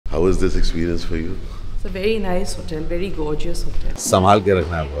How was this experience for you? It's a very nice hotel, very gorgeous hotel. संभाल के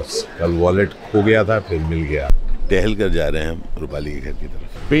रखना है boss, कल वॉलेट खो गया था फिर मिल गया। टहल कर जा रहे हैं हम रूपाली के घर की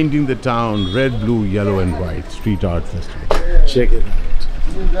तरफ। Painting the town red, blue, yellow and white street art festival. Check it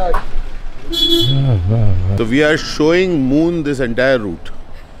out. So we are showing moon this entire route.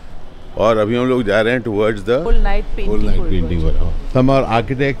 और अभी हम लोग जा रहे हैं towards the whole night painting. Some are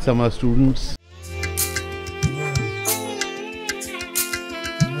architects, some are students.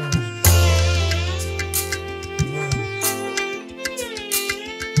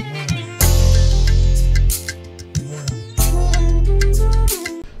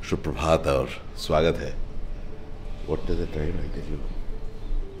 सुप्रभात और स्वागत है। What is the time? I tell you,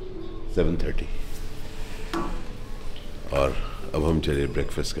 7:30. और अब हम चले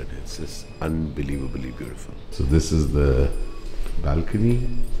ब्रेकफास्ट करने। This is unbelievably beautiful. So this is the balcony.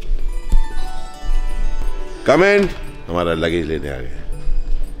 Come in. हमारा लगेज लेने आ गए।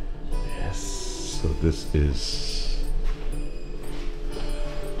 Yes. So this is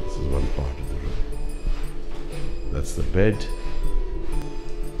one part of the room. That's the bed.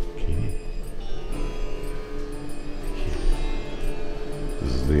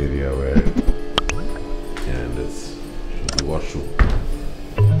 This is the area where, and it's the washroom.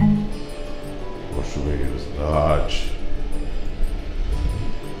 Washroom area is large.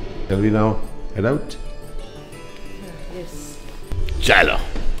 Shall we now head out? Yes. Chalo.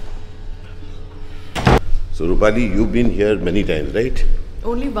 So Rupali, you've been here many times, right?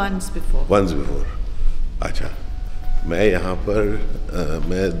 Only once before. Once before. अच्छा, मैं यहाँ पर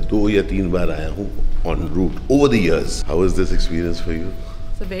मैं 2 या 3 बार आया हूँ on route over the years. How was this experience for you?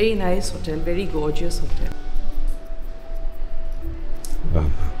 It's a very nice hotel, very gorgeous hotel.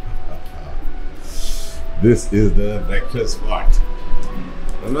 This is the breakfast spot.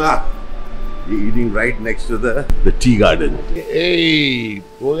 Rana, you're eating right next to the tea garden. Hey,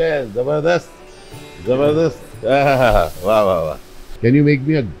 हो गया, जबरदस्त, जबरदस्त. वाह वाह वाह. Can you make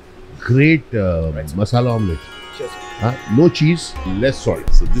me a great masala omelette? Sure. No cheese, less salt.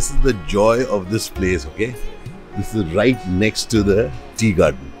 So this is the joy of this place, okay? This is right next to the tea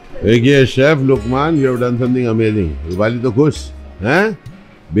garden. देखिए chef Lukman, you have done something amazing. Rupali तो खुश, हैं?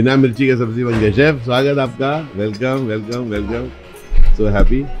 बिना मिर्ची के सब्जी बन गई। शेफ स्वागत आपका, welcome welcome welcome. So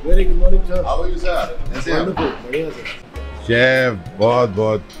happy. Very good morning, sir. How are you, sir? कैसे हैं? बढ़िया सर। शेफ बहुत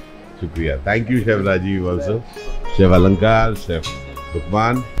बहुत शुक्रिया। Thank you chef Rajiv also. Chef अलंकार, शेफ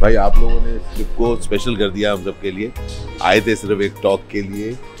लुकमान भाई, आप लोगों ने इस ट्रिप को स्पेशल कर दिया हम सब के लिए। आए थे सिर्फ एक टॉक के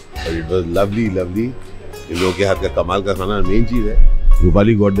लिए और इट वाज लवली लवली। इन लोगों के हाथ का कमाल का खाना मेन चीज है।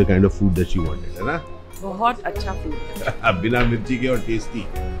 Rupali got the kind of food that she wanted, है ना? बहुत अच्छा फूड है। बिना मिर्ची के और tasty,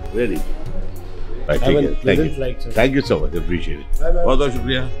 very thank you so much, appreciate it. बहुत बहुत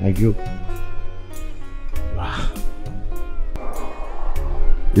शुक्रिया, थैंक यू।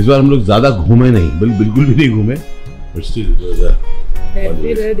 इस बार हम लोग ज्यादा घूमे नहीं, बिल्कुल भी नहीं घूमे, but still it was a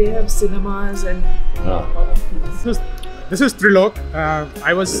they have cinemas and This is Trilok.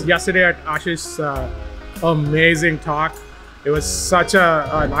 I was yesterday at Ashish's amazing talk. It was such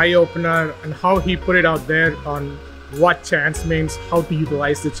an eye-opener, and how he put it out there on what chance means, how to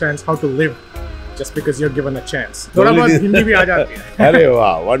utilize the chance, how to live just because you're given a chance. थोड़ा बहुत हिंदी भी आ जाती है। अरे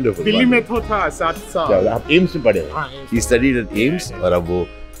वाह, wonderful. Delhi में तो था 7 साल। आप एम्स में पढ़े हैं? He studied at एम्स और अब वो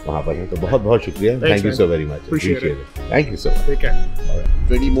वहाँ पर है। तो बहुत बहुत शुक्रिया। Thank you so very much. Appreciate it. Thank you so much. Take care. All right.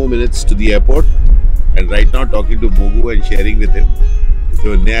 20 more minutes to the airport, and right now talking to Mogu and sharing with him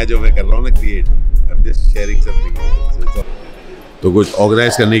जो नया जो मैं कर रहा हूँ ना create, I'm just sharing something. तो कुछ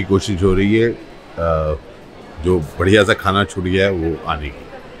ऑर्गेनाइज करने की कोशिश हो रही है, जो बढ़िया सा खाना छूट गया है वो आने की।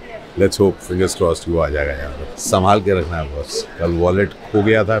 Let's hope, fingers crossed वो आ जाएगा यहाँ पर। संभाल के रखना है बॉस, कल वॉलेट खो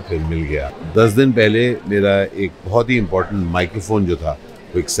गया था फिर मिल गया। 10 दिन पहले मेरा एक बहुत ही इम्पोर्टेंट माइक्रोफोन जो था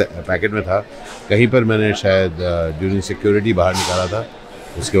वो एक पैकेट में था, कहीं पर मैंने शायद ड्यूरिंग सिक्योरिटी बाहर निकाला था,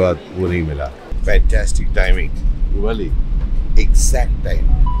 उसके बाद वो नहीं मिला। Fantastic timing, really exact time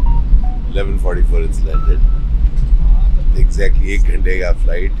 11:44 it's landed, exactly 1 घंटे का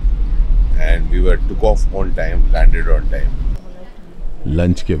flight, and we were took off on time, landed on time.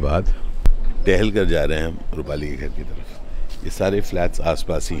 Lunch के बाद टहल कर जा रहे हैं हम रूपाली के घर की तरफ। ये सारे फ्लैट्स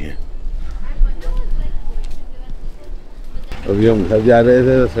आसपास ही हैं। अभी हम घर जा रहे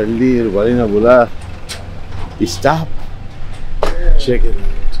थे तो सडनली रूपाली ने बोला stop, check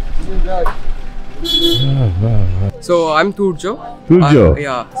it out. So I'm Turjo.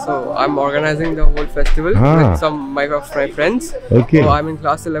 Yeah, so I'm organizing the whole festival with some of my friends. Okay. So I'm in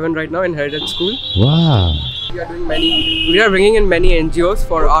class 11 right now in Heritage School. Wow. We are bringing in many NGOs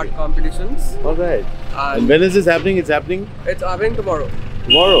for art competitions. All right. And when is this happening? It's happening? It's happening tomorrow.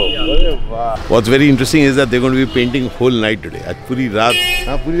 Tomorrow? Wow. What's very interesting is that they're going to be painting whole night today. आज पूरी रात.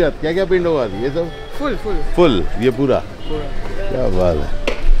 हाँ पूरी रात. क्या paint होगा ये सब? Full. ये पूरा. क्या बात है.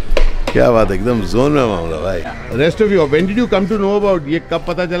 क्या बात है. एकदम जोन में मामला भाई. Rest of you, when did you come to know about ये कब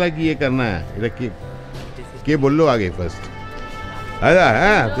पता चला कि ये करना है? रखिए. के बोल लो आगे first. अच्छा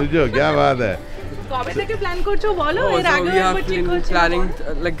हाँ तुझे क्या बात है. plan so we have been planning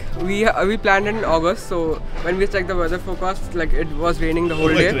like we planned in August, so when we checked the weather forecast, like it was raining the whole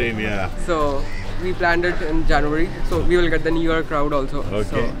day. Rain, yeah. So we planned it in January, so we will get the New Year crowd also. Okay.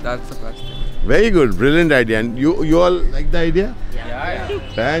 So that's the first thing. Very good, brilliant idea. And you all like the idea? Yeah.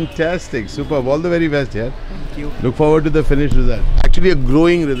 Fantastic, superb. All the very best, yeah. Thank you. Look forward to the finished result. Actually a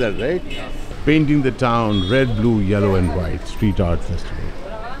growing result, right? Yeah. Painting the town red, blue, yellow and white. Street art festival.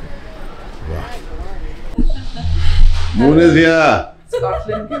 Wow. Moon is here.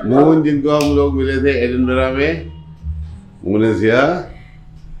 Moon जिनको हम लोग मिले थे Edinburgh में. Moon is here.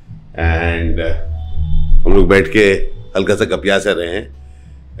 And हम लोग बैठ के हल्का सा कपिया से रहे हैं.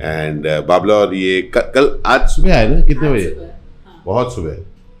 And बाबला और ये कल आज सुबह आए ना कितने बजे? बहुत सुबह.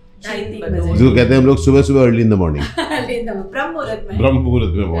 जो कहते हैं हम लोग सुबह अर्ली इन द मॉर्निंग. ब्रह्म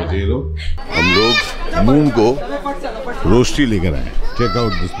मुहूर्त में पहुंचे ये लोग. हम लोग मून को रोस्टी लेकर आए. Check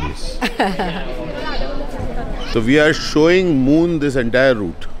out this place. So we are showing moon this entire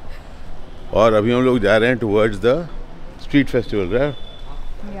route. और अभी हम लोग जा रहे हैं towards the street festival, right?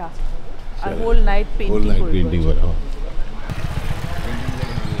 Yeah. A whole night painting. Whole night painting हो रहा है.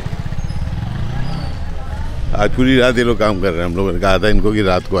 आज पूरी रात ये लोग काम कर रहे हैं. हम लोगों ने कहा था इनको कि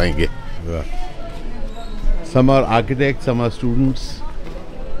रात को आएंगे. Some are architects, some are students.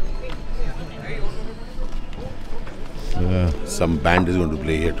 Some band is going to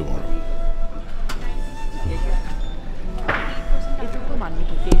play here tomorrow.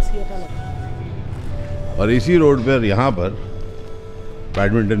 और इसी रोड पर यहाँ पर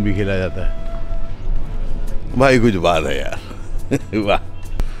बैडमिंटन भी खेला जाता है. भाई कुछ बात है यार. वाह.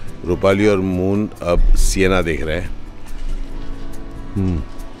 रूपाली और मून अब सिएना देख रहे हैं.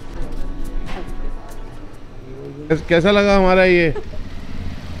 कैसा लगा हमारा ये?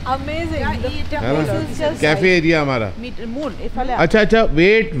 Amazing. कैफे एरिया हमारा. अच्छा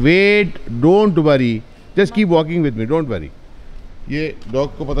wait don't worry. Just keep walking with me. Don't worry. ये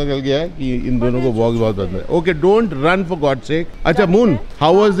डॉग को पता चल गया है कि इन दोनों को वॉक बहुत पसंद है. Okay don't run for God sake. अच्छा moon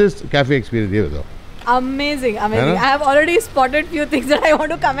how was this cafe experience ये बताओ. Amazing. I have already spotted few things that I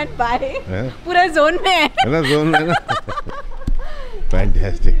want to come and buy. पूरा जोन में है ना. जोन में ना.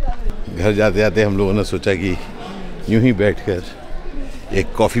 फैंटास्टिक. घर जाते जाते हम लोगों ने सोचा कि यूं ही बैठकर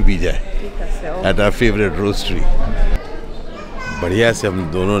एक कॉफ़ी पी जाए एट आवर फेवरेट रोस्टरी. बढ़िया से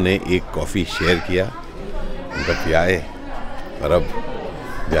हम दोनों ने एक कॉफ़ी शेयर किया. उनका पियाए और अब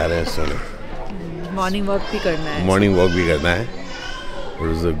जा रहे हैं सोने. मॉर्निंग वॉक भी करना है. It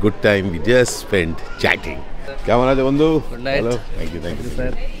was a good time. We just spent chatting. क्या मना थे बंधु? Good night. Hello. Thank you. Sir.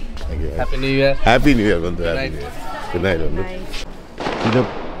 Thank you. Happy New Year. Happy New Year बंधु. Good night. Good night बंधु. इधर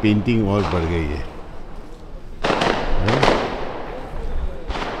पेंटिंग और बढ़ गई है.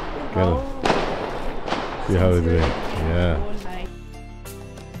 क्या? See how it's going. Yeah.